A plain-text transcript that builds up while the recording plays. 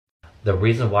The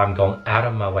reason why I'm going out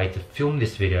of my way to film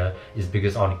this video is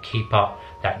because I want to keep up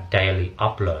that daily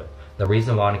upload. The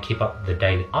reason why I want to keep up the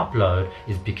daily upload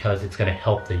is because it's going to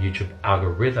help the YouTube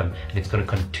algorithm, and it's going to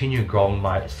continue growing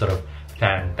my sort of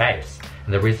fan base.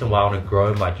 And the reason why I want to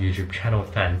grow my YouTube channel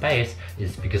fan base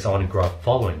is because I want to grow a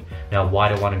following. Now, why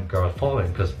do I want to grow a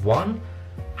following? Because one,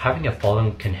 having a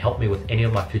following can help me with any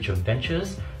of my future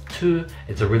ventures. Two,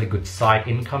 it's a really good side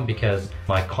income because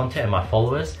my content and my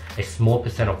followers, a small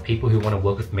percent of people who want to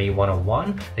work with me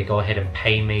one-on-one, they go ahead and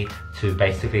pay me to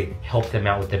basically help them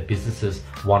out with their businesses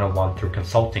one-on-one through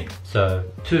consulting. So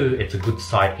two, it's a good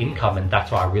side income, and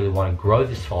that's why I really want to grow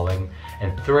this following.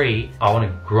 And three, I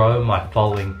want to grow my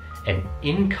following and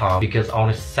income because I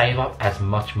want to save up as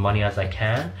much money as I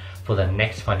can for the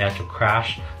next financial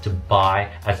crash, to buy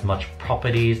as much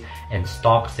properties and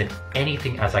stocks and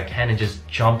anything as I can, and just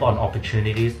jump on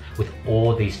opportunities with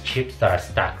all these chips that are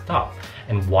stacked up.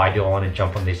 And why do I want to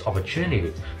jump on these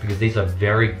opportunities? Because these are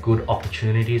very good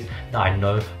opportunities that I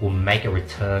know will make a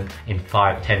return in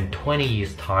 5, 10, 20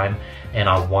 years time, and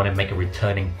I want to make a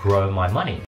return and grow my money.